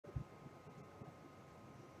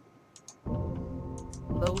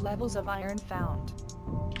Low levels of iron found.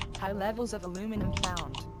 High levels of aluminum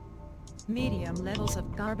found. Medium levels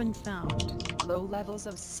of carbon found. Low levels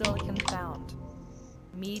of silicon found.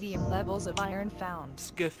 Medium levels of iron found.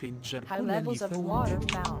 Scavenger High كل levels of اللي water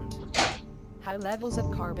found. found. High levels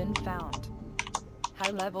of carbon found.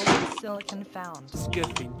 High levels of silicon found.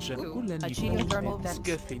 Scavenger Ooh, كل a اللي geothermal found. vent.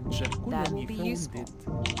 Scavenger كل That will اللي be useful.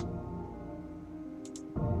 found.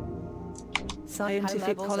 High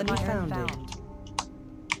Scientific levels of colony iron founded. found.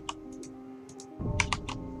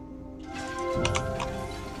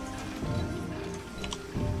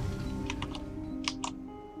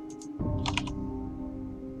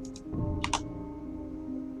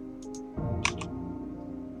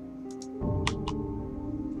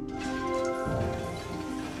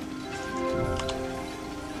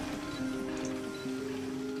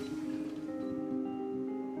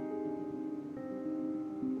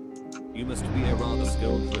 You must be a rather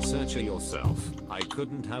skilled researcher yourself. I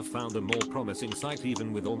couldn't have found a more promising site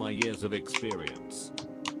even with all my years of experience.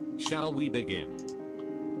 Shall we begin?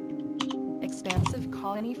 Expansive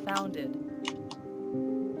colony founded.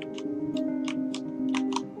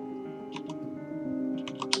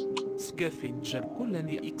 Scavenger كل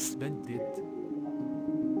اللي expanded.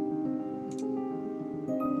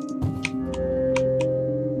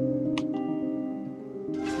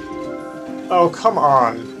 Oh, come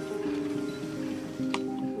on.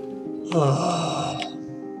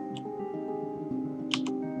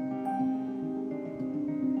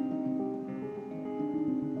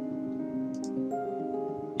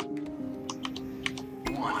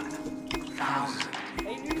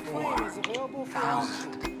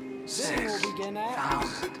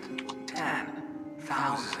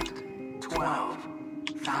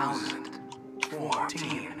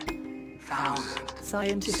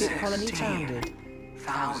 Scientific colony founded.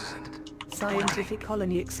 Scientific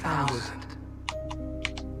colony expanded.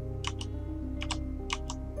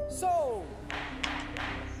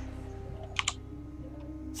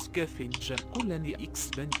 Scavenger كل اللي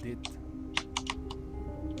expanded.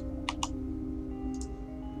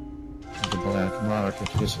 The black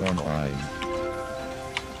market is online.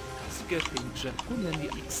 Scavenger كل اللي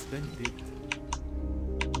expanded.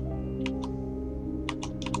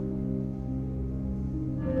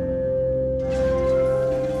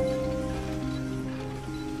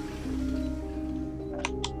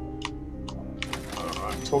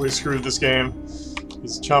 Totally screwed this game.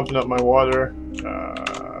 He's chomping up my water.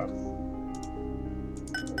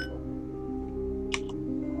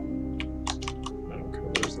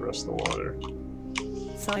 Okay, there's the rest of the water.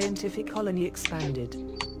 Scientific colony expanded.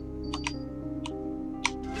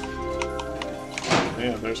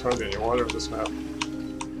 Man, there's hardly any water on this map.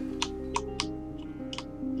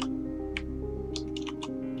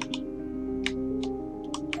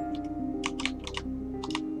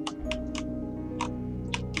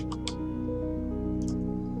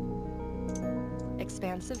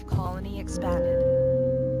 Expansive colony expanded.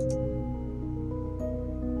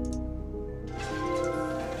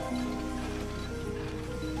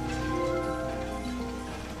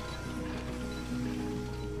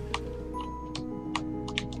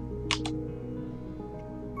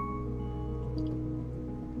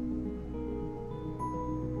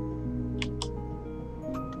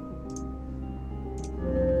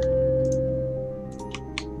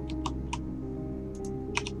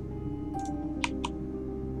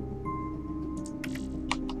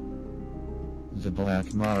 The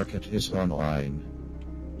black market is online.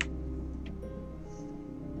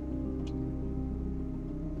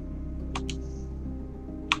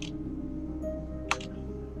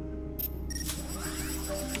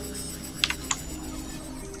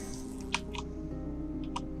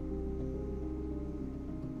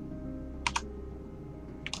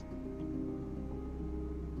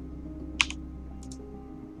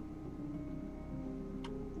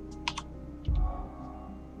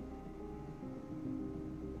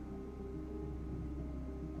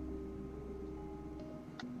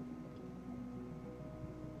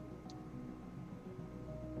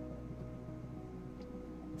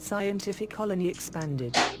 Scientific colony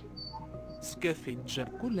expanded. Scavenger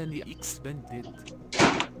كل اللي expanded.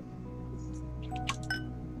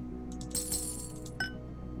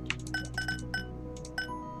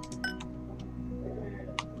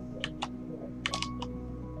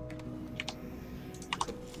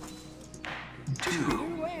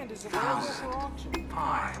 New land is available for auction.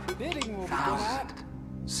 5. Bidding will begin at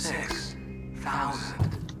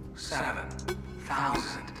 6,000,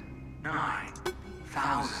 7,000,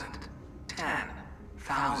 9,000,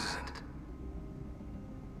 10,000.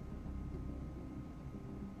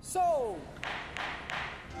 sold.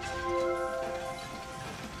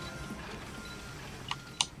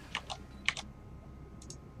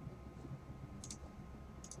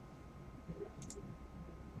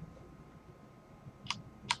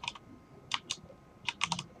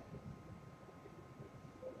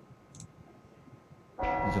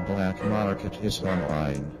 black market is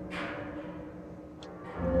online.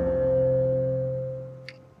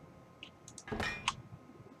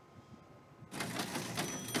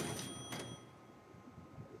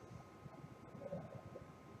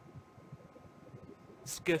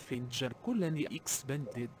 Scavenger colony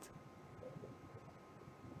expanded.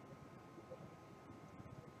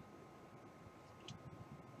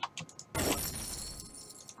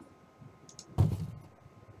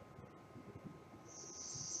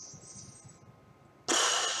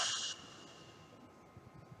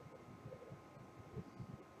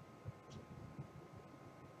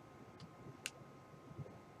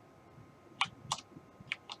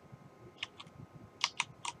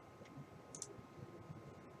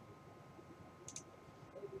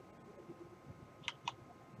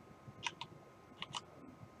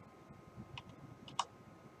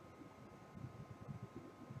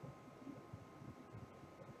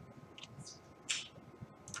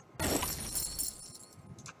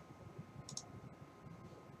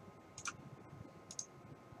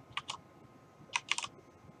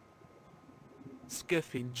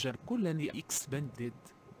 Scavenger colony expanded.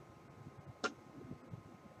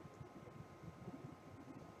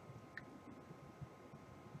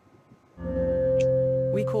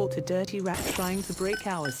 We caught a dirty rat trying to break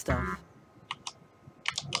our stuff.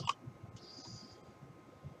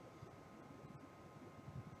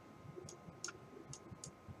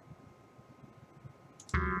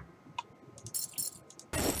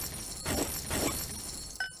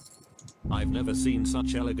 I've never seen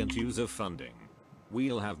such elegant use of funding.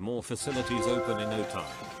 We'll have more facilities open in no time.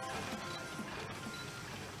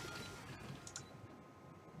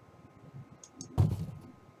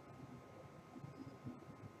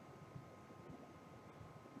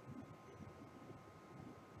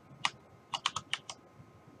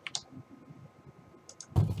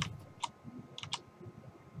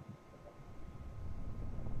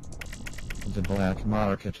 The black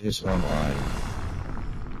market is online.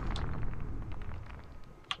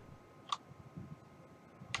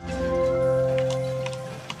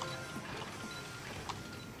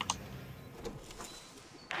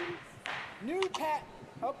 New pet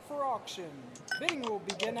up for auction. Bidding will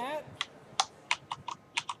begin at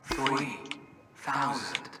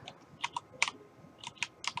 3,000.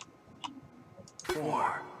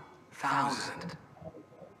 4,000.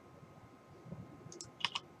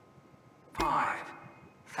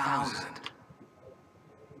 5,000.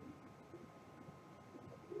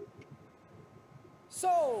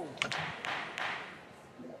 sold.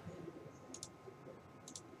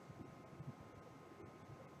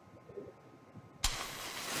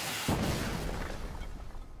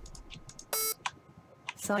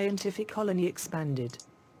 Scientific colony expanded.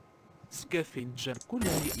 Scavenger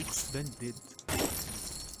colony expanded.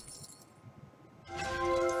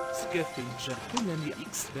 Scavenger colony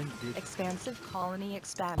expanded. Expansive colony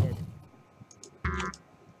expanded.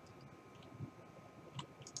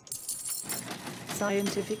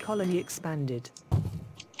 Scientific colony expanded.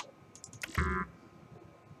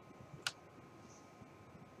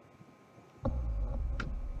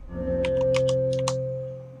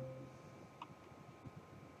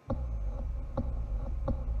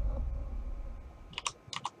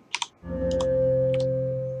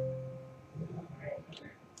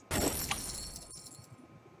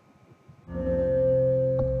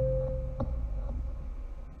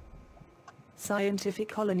 Scientific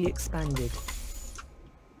colony expanded.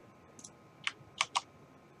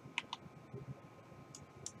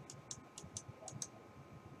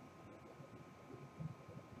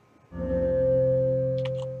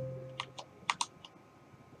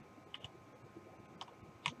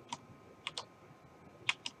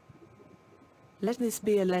 Let this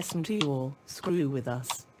be a lesson to you all. Screw with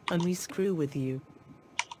us, and we screw with you.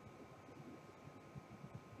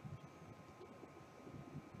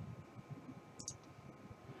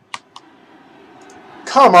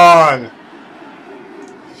 Come on!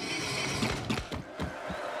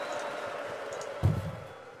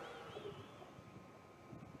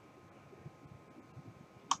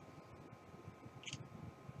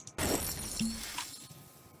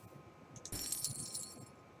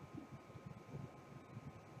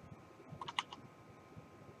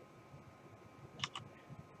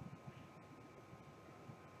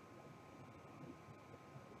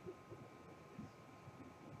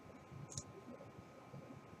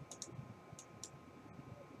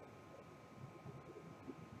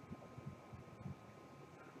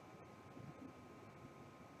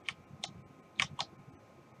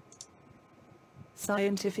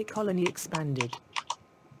 Scientific colony expanded.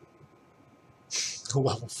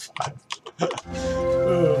 Level 5.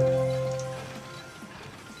 Ugh.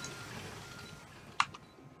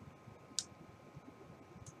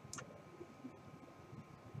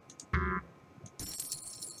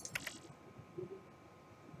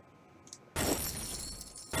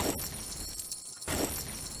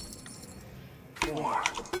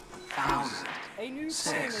 A new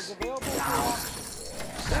frame is 6 available for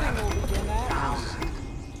thousand, auction. Bidding will begin at thousand,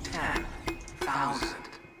 10,000,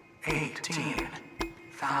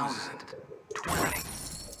 18,000,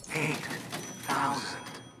 28,000.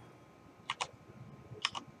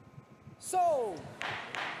 sold.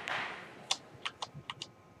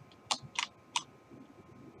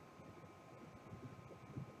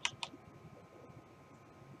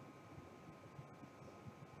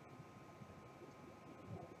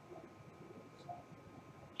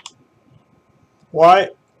 Why?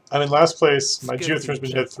 I'm in last place. My geotherm's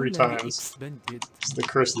been hit 3 كلني times. expanded. It's the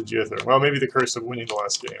curse of the geotherm. Well, maybe the curse of winning the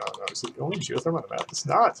last game. I don't know. Is it the only geotherm on the map? It's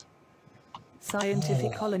not.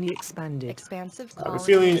 Scientific colony expanded. Expansive I have a colony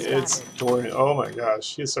feeling it's spotted. Dorian. Oh my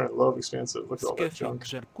gosh, he's starting to love expansive. Look at all that junk.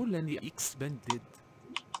 Scavenger كلني expanded.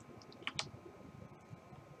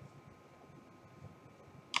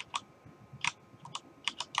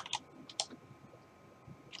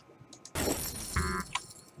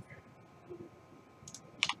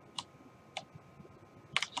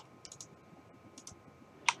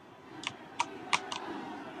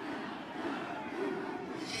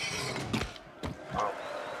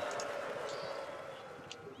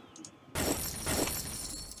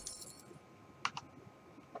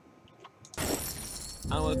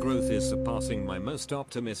 Our growth is surpassing my most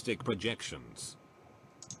optimistic projections.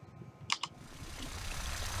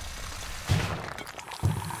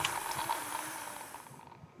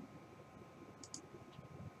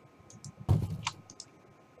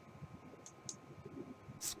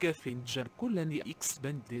 Scavenger كلني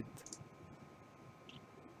expanded.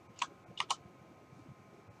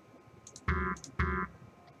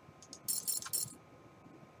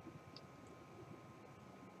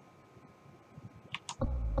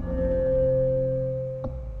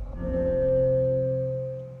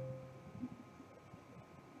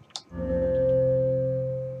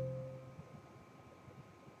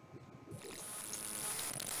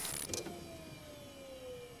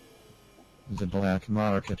 The black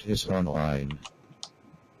market is online.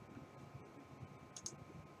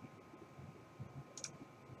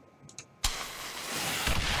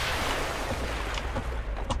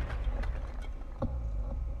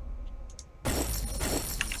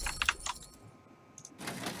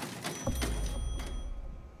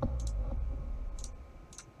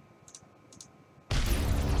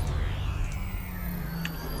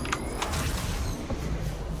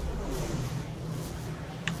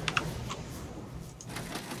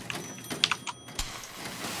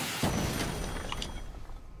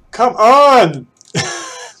 Come on!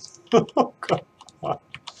 Oh, God.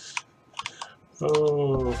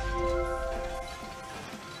 Oh.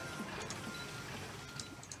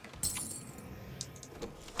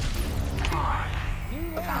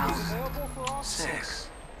 New land is available for auction.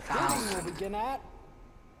 6,000, Bidding will begin at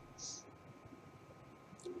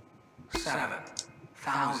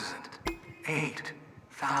 7,000,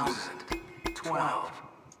 8,000,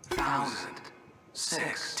 12,000,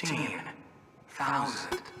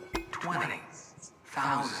 16,000,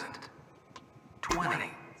 20,000,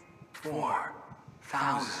 24,000.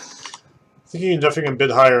 I think you can definitely bid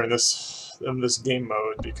higher in this game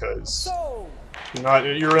mode because sold. you're not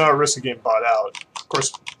at risk of getting bought out. Of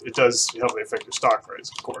course, it does heavily affect your stock price,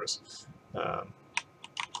 of course.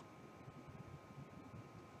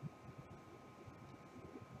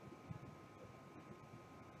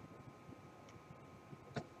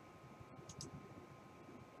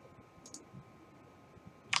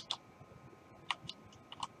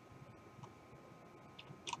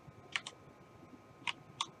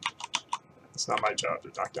 It's not my job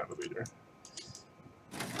to knock down the leader.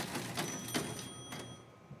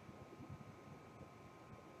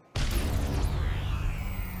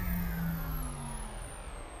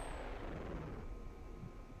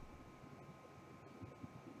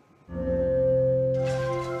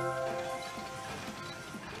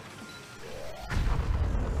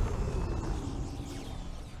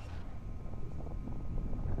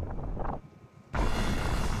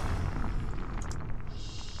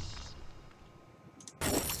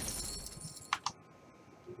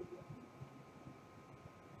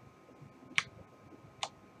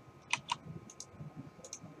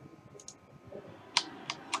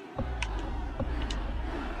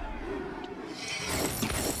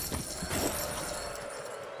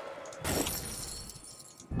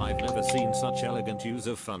 I've never seen such elegant use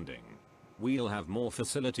of funding. We'll have more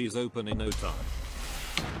facilities open in no time.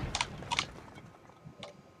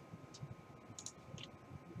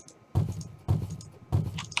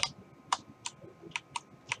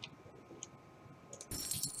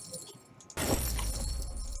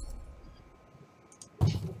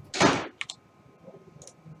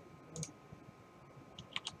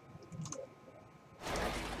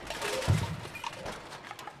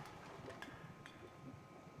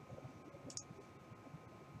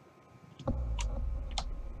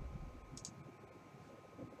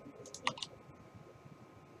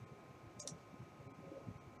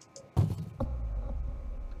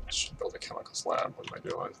 Uncle's lab. What am I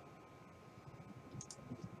doing?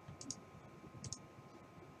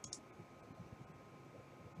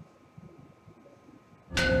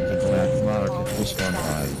 The black market is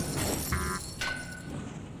online.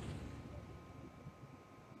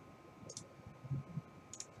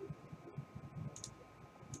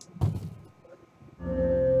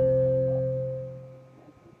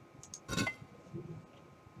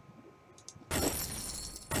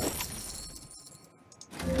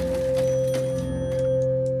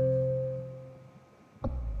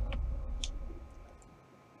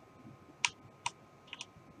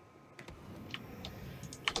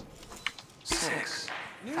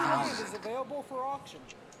 New land is available for auction.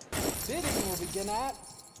 Bidding will begin at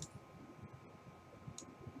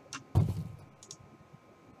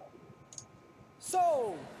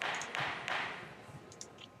sold.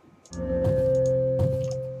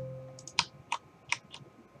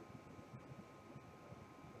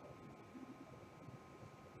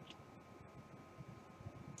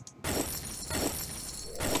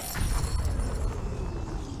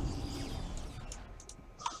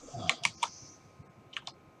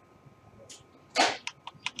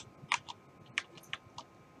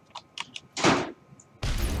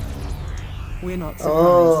 We're not surprised,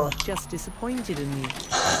 Oh. just disappointed in you.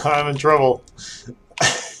 I'm in trouble.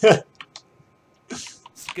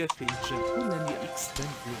 سكافينجر كلني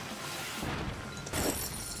expanded.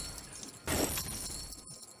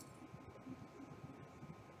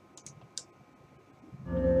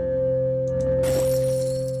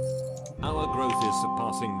 Our growth is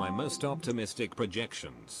surpassing my most optimistic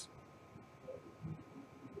projections.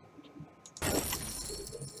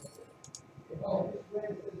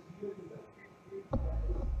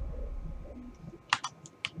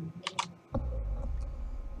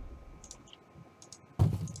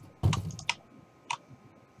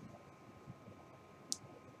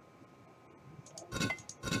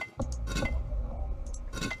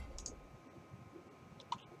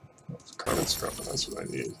 Carbon scrub, that's what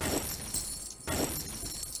I need.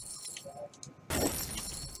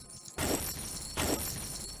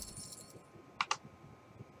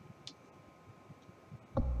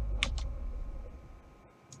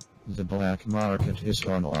 The black market is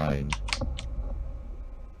online.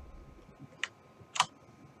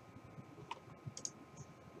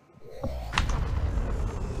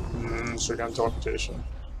 Second teleportation.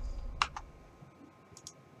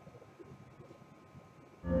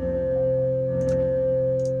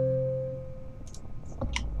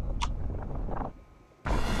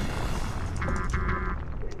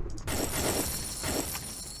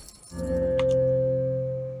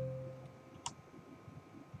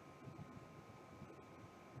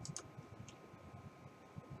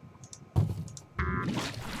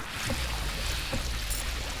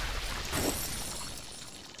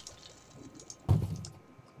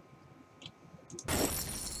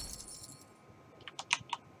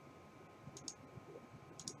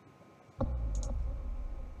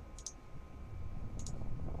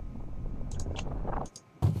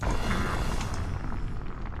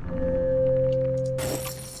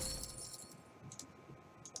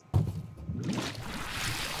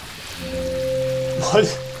 What?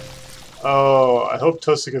 Oh, I hope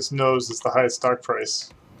Tosikis knows it's the highest stock price.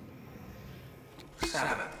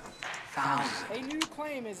 7,000. A new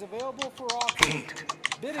claim is available for auction.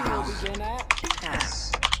 8,000. Bidding will begin at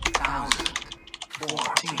 10,000.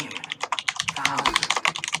 14,000.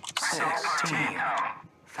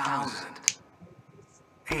 16,000.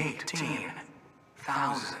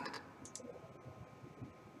 18,000.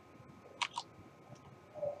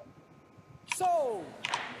 sold.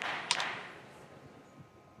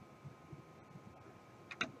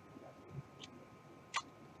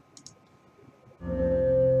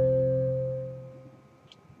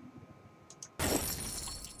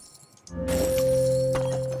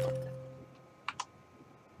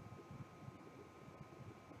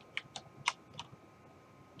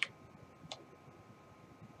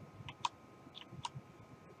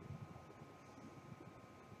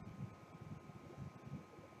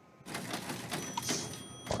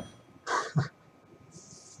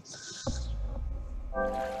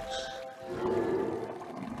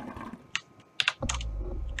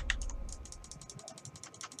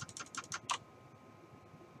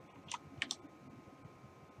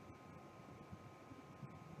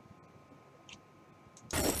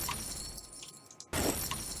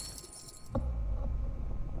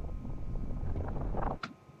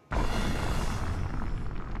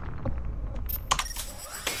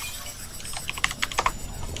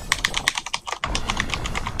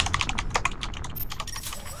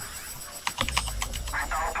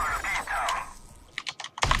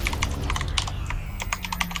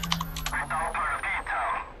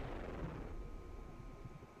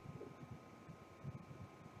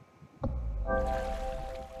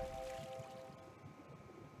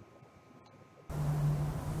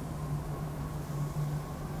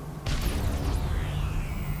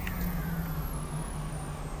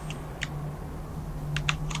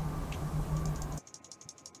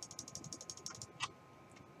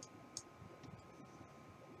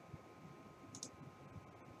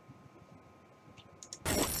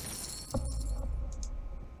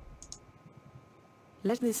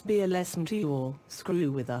 Let this be a lesson to you all.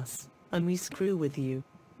 Screw with us, and we screw with you.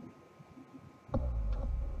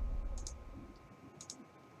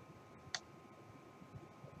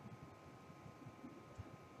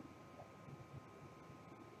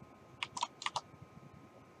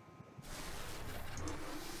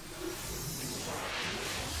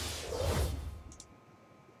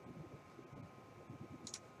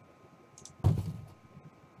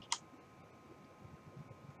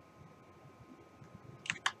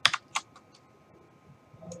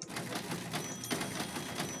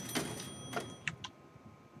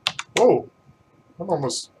 Whoa! I'm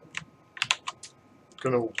almost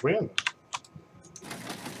gonna win.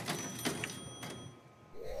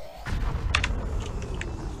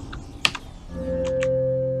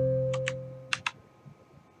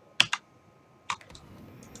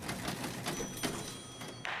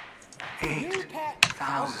 New patent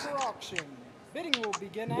out for auction. Bidding will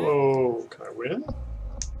begin at Whoa! Can I win?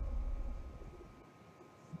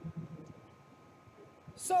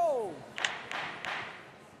 sold.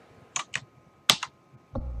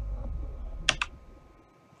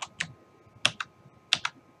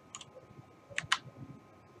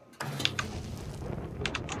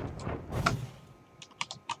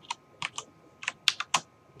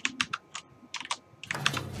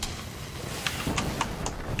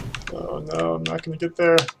 Oh no, I'm not gonna get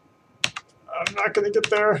there. I'm not gonna get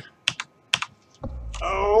there.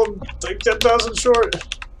 Oh, like 10,000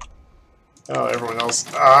 short. Oh, everyone else.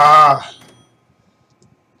 Ah!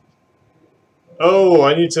 Oh,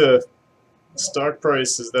 I need to... Stock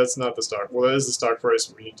price is... That's not the stock... Well, that is the stock price,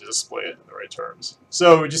 but we need to display it in the right terms.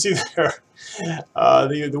 So, did you see there?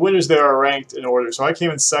 The winners there are ranked in order. So I came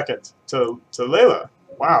in second to Layla.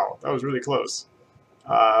 Wow, that was really close.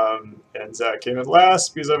 And Zach came in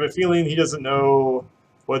last because I have a feeling he doesn't know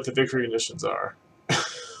what the victory conditions are.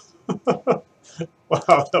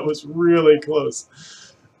 Wow, that was really close.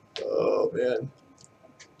 Oh, man.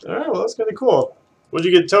 All right, well, that's kind of cool. What'd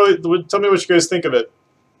you get? Tell me what you guys think of it.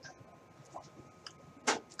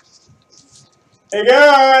 Hey,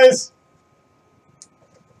 guys!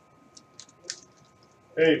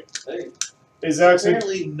 Hey. Hey, Zach.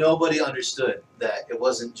 Apparently, nobody understood that it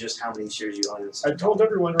wasn't just how many shares you owned. I told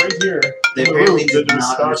everyone right here. They in the apparently room did that it was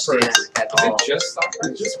not stock understand price. at Is all. it just stock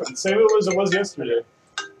price? Just same as it was yesterday.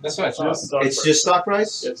 That's what I thought. Just stock It's price. just stock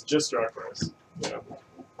price? It's just stock price. Yeah.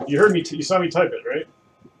 You heard me. You saw me type it, right?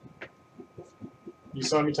 You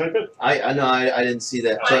saw me type it. I know I didn't see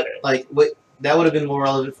that, but Okay. like what that would have been more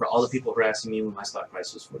relevant for all the people harassing me when my stock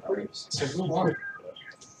price was $4. So who won?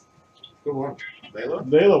 Who won? Layla?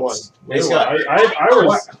 Layla won. Nice Layla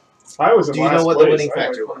won. guy. I was in Do you know last what the place. winning I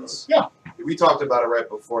factor won. was? Yeah. We talked about it right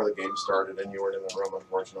before the game started, and you weren't in the room,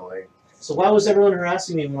 unfortunately. So why was everyone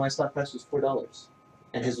harassing me when my stock price was $4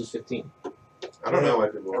 and his was 15? I don't know why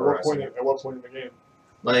people At were what point? harassing. At what point in the game?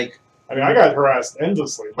 Like I mean, I got harassed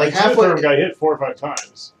endlessly. Like Like halfway- halfway got hit 4 or 5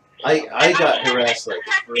 times. I got harassed like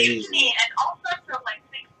crazy. And also for like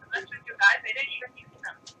 6 semesters, you guys, they didn't even use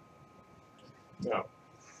them. No.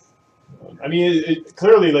 I mean, it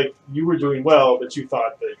clearly, like, you were doing well, but you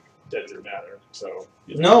thought that didn't matter. So.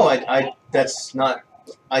 You know. No, I that's not.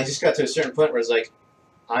 I just got to a certain point where it's like,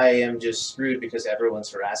 I am just screwed because everyone's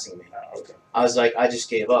harassing me. Oh, okay. I was like, I just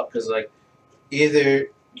gave up because like, either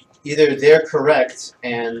they're correct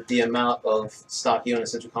and the amount of stock you own in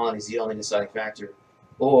Central Colony is the only deciding factor,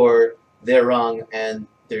 or they're wrong and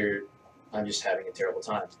I'm just having a terrible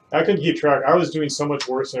time. I couldn't keep track. I was doing so much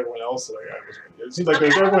worse than everyone else that I was. It seemed like there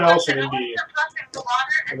was everyone else in Indy,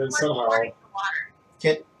 and then somehow.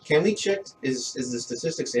 Can we check? Is the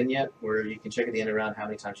statistics in yet? Where you can check at the end of the round how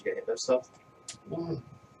many times you get hit by stuff? No,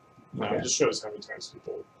 Okay. it just shows how many times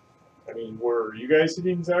people. I mean, were you guys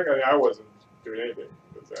hitting Zach? I mean, I wasn't doing anything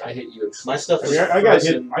with Zach. I hit you. My stuff I was mean, I got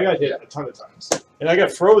hit. frozen. I got hit a ton of times, and I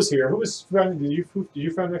got froze here. Who was found? Did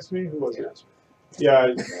you found next to me? Who was it?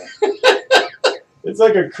 Yeah. It's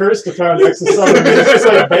like a curse to found next to someone. I mean, it's just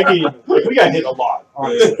like begging. Like, we got hit a lot,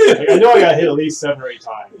 honestly. Like, I know I got hit at least 7 or 8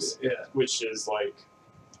 times. Yeah. Which is like.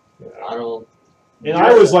 You know. I don't. And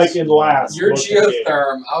I was like in last. Your most of the game.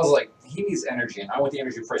 geotherm, I was like, he needs energy, and I want the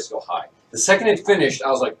energy price to go high. The second it finished,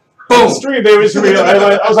 I was like, On the boom! stream, they was real.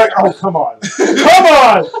 I was like, oh, come on. Come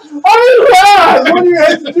on! I'm in last! What are you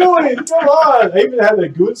guys doing? Come on! I even had the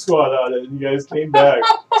goon squad on it, and you guys came back.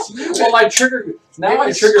 Well, I triggered. Now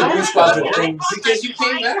I trigger Goose Squad with things because you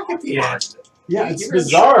came back at the end. Yeah, it's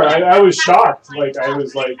bizarre. I was shocked. Like, I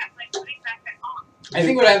was like, I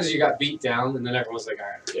think what happens is you got beat down, and then everyone's like, all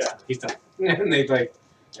right, yeah. he's done. And they like,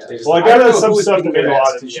 Well, I got some stuff that made a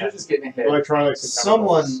lot of You're just getting ahead. electronics. And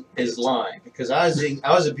Someone chemicals. is lying because I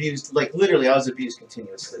was abused. Like literally, I was abused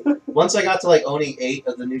continuously. Once I got to like owning 8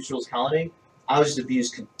 of the neutrals colony, I was just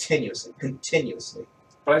abused continuously.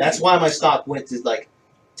 But That's why my stock went to like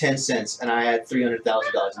 10 cents, and I had $300,000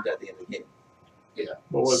 in debt at the end of the game.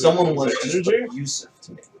 What was Someone it? was just energy? abusive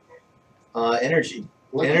to me.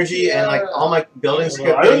 Energy, and like all my buildings.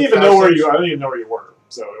 Well, I don't even know where you. I don't even know where you were.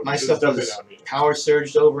 So it My was stuff definitely was not me. power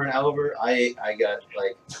surged over and over. I got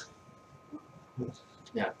like.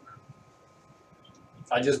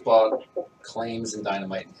 I just bought claims and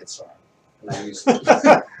dynamite and Hitstar. And I used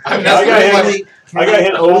I got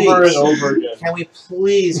hit over and over again. Can we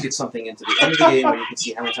please get something into the end of the game where you can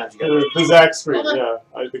see how many times you got The Zach screen, yeah.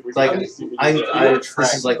 I think we like, can. this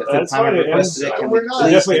is like the 5th time I requested it. Can we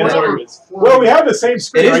please definitely get ends it? arguments. Well, we have the same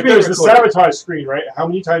screen, It is right? being There's the recorded. sabotage screen, right? How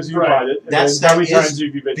many times have you bought it? And That's then how many that is times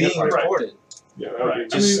have you been hit being by it? recorded. Yeah, that would be,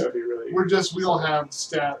 Just- that'd be really. We don't have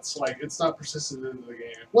stats, like, it's not persistent into the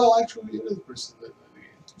game. Well, actually, it is persistent into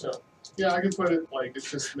the game. Yeah, I can put it, like,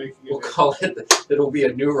 it's just making it. We'll call it, it'll be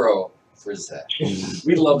a neuro for Zach.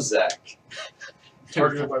 We love Zach.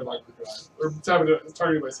 Targeted by microdrive. Or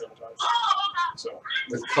targeted by sabotage. So.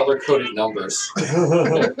 With color-coded numbers.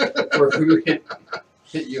 For who hit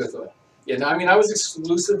you with what. Yeah, no, I mean, I was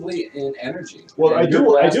exclusively in energy. Well, I And do your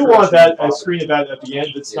last want version that was a screen of that at the end.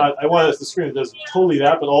 It's not. I want the screen that does totally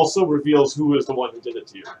that, but also reveals who was the one who did it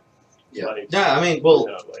to you. Yeah. Like, Yeah, I mean, well, you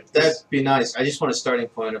know, like, that'd be nice. I just want a starting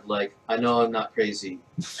point of like, I know I'm not crazy.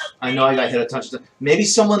 I know I got hit a touch. Maybe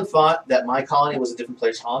someone thought that my colony was a different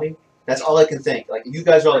player's colony. That's all I can think. Like, you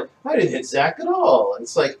guys are like, I didn't hit Zach at all. And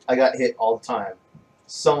it's like, I got hit all the time.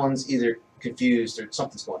 Someone's either confused or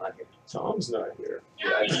something's going on here. Tom's not here. Yeah,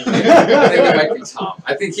 I think it might be Tom.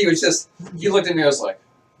 I think he was just, he looked at me, I was like,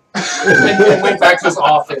 and went back to his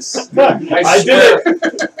office. I did it.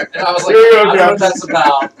 And I was like, Here you I go, don't know Jeff. what that's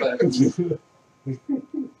about, but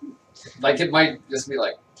like it might just be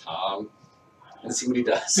like, Tom, and see what he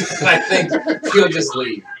does. And I think he'll just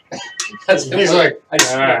leave. That's He's like, I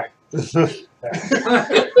just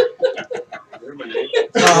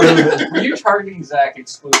were you targeting Zach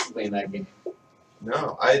exclusively in that game?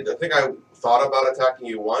 No, I think I thought about attacking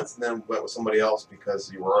you once and then went with somebody else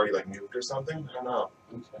because you were already like nuked or something. I don't know.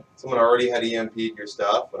 Okay. Someone already had EMP'd your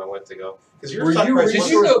stuff when I went to go. Because your Were stock you, price did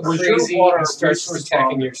was- you go Was crazy your water and start resource attacking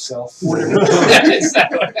bomb? yourself? Is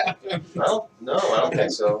that what happened? No, I don't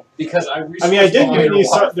think so. Because I I mean, I did resource mutiny.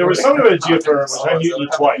 bombed There was some of it at Geotherm, which I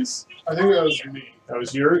mutinied twice. I think that was me. That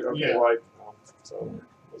was your. Okay, Yeah. like, so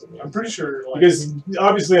it wasn't me. I'm pretty sure. Like, Because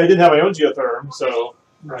obviously I didn't have my own Geotherm, so.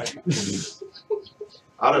 right.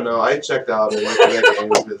 I don't know. I checked out and went to that game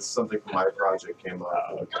because something from my project came up.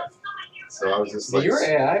 Okay. So I was just But like, you were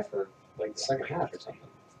AI for like the second half or something.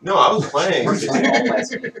 no, I was playing. We're fine all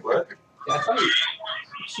last game. What? Yeah, I thought you.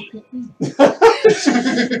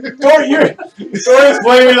 Dory's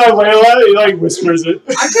blaming it on Layla. He like whispers it.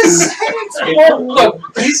 I just look.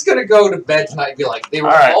 He's gonna go to bed tonight and be like, they were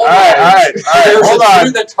All right, all all right, all right, liars. all right, There was hold a on.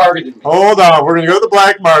 dude that targeted me. Hold on, we're gonna go to the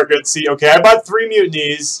black market. See, okay, I bought 3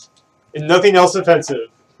 mutinies and nothing else offensive,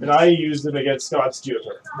 and I used them against Scott's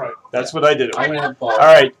Geotherm. Right. That's what I did. I'm gonna have ball. All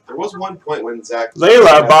right, There was one point when Zach.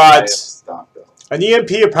 Layla bought Stock, though. an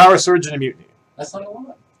EMP, a power surge, and a mutiny. That's not a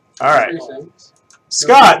lot. All right. 3 things.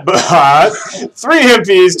 Scott bought 3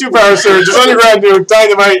 MPs, 2 power surges, underground nuke,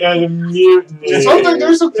 dynamite, and a mutiny. Something,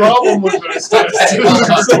 there's a problem with this.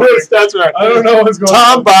 That's right. I don't know what's going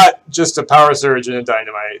Tom on. bought just a power surge and a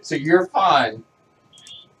dynamite. So you're fine.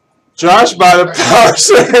 Josh bought a power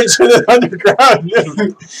surge and an underground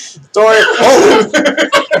nuke.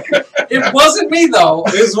 It wasn't me though.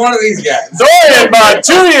 It was one of these guys. Dorian bought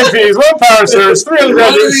 2 EMPs, 1 power surge, 3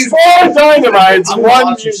 underground One of nukes, these- 4 dynamites, I'm 1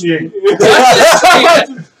 watching mutiny.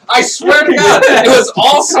 I swear to God, it was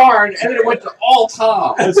all Sarn, and then it went to all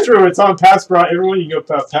Tom. That's true. It's on past broadcast. Everyone, you can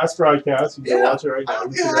go past broadcast. You can go watch it right now. I You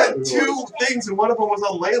can had figure out who it 2 things, and one of them was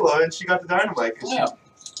on Layla, and she got the dynamite. 'Cause Yeah. So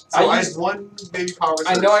I I used- had 1 baby power.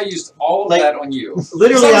 I know I used all of Like, that on you.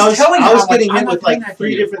 Literally, So I was telling you, I'm getting like, hit I'm with not doing like that for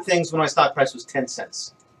 3 you. different things when my stock price was 10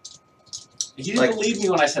 cents. You didn't like, believe me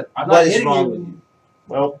when I said I'm what not is hitting wrong you. with you?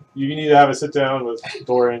 Well, you need to have a sit down with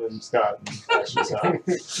Dorian and Scott and hash this out.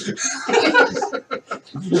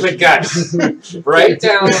 But guys, write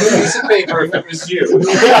down on a piece of paper if it was you.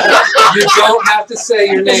 You don't have to say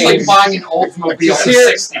your name. It's like buying an Oldsmobile in the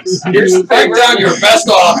 60s. Here's write down your best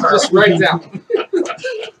offer. Just write down.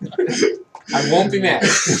 I won't be mad.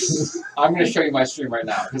 I'm going to show you my stream right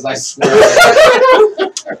now because I swear.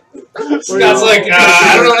 Scott's like,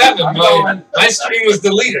 I don't know what happened. My stream was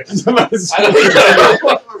deleted. I don't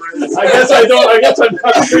know. I guess I don't. I guess I'm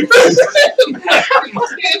not.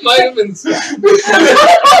 It might have been.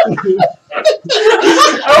 I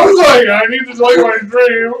was like, I need to tell you my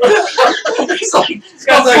dream. He's like, this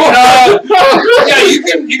guy's like, yeah, you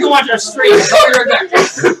can watch our stream. I'll be right back.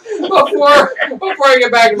 Before I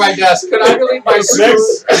get back to my desk, could I delete my stream?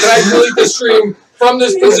 Could I delete the stream from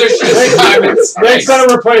this position? Next time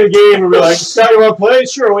we're playing a game, we'll be like, Scott, you want to play?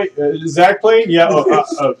 Sure. Wait, is Zach playing? Yeah.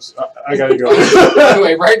 I gotta go.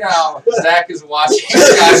 Anyway, right now, Zach is watching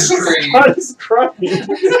Scott's stream. Scott is crying.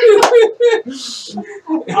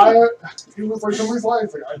 It was like somebody's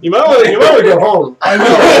life. Like, You might want to go home. I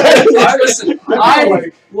know.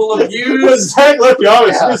 I will abuse. Zach left you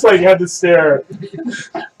honest. He just like had to stare.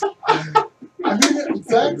 I mean,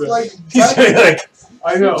 Zach, like, He's like,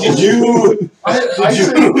 I know. Did you? I said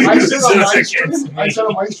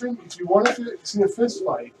on my stream, if you want to see a fist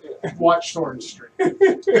fight, watch Thorn's stream.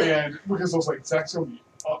 And because I was like, Zach's gonna be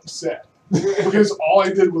upset because all I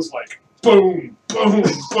did was like boom, boom,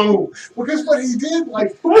 boom. Because what he did,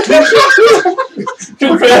 like,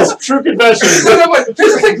 confess, true confession. I'm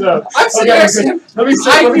sitting next to him.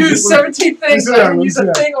 I used 17 things. I didn't use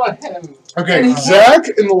a thing on him. Okay, Zach,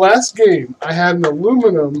 in the last game, I had an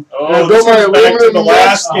aluminum. Oh, and I built my aluminum the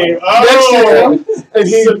last game. next to him, and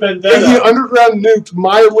he vendetta. underground nuked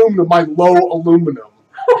my aluminum, my low aluminum.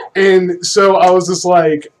 And so I was just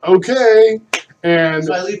like, okay. And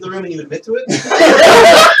So I leave the room and you admit to it?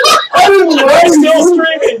 I didn't lie to you.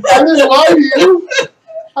 I didn't lie to you.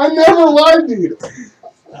 I never lied to you.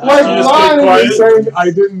 Like, lying and saying I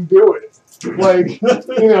didn't do it. Like,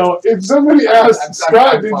 you know, if somebody asked,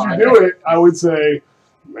 Scott, did you do it? I would say,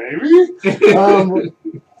 maybe.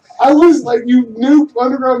 I was like, you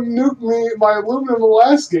underground nuked me, my aluminum in the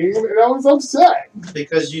last game, and I was upset.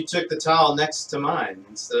 Because you took the tile next to mine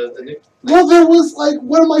instead of the nuke. Well, there was like,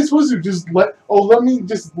 what am I supposed to do? Just let me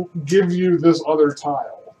just give you this other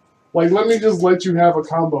tile. Like, let me just let you have a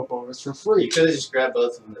combo bonus for free. You could have just grabbed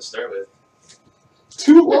both of them to start with.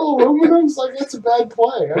 2 low aluminums? Like, that's a bad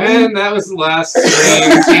play. And that was the last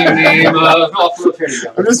team name of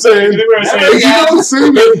Offworld. I'm just saying. You don't see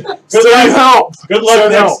me. Send help. Good luck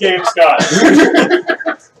Send next help. game, Scott.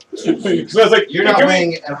 So I was like, You're not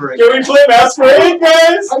winning ever Can we play Masquerade, guys?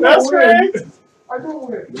 I don't Masquerade? win. I don't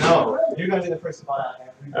win. No, you're going to be the first to find out.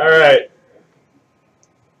 All right.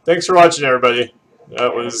 Thanks for watching, everybody.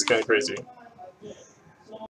 That was kind of crazy.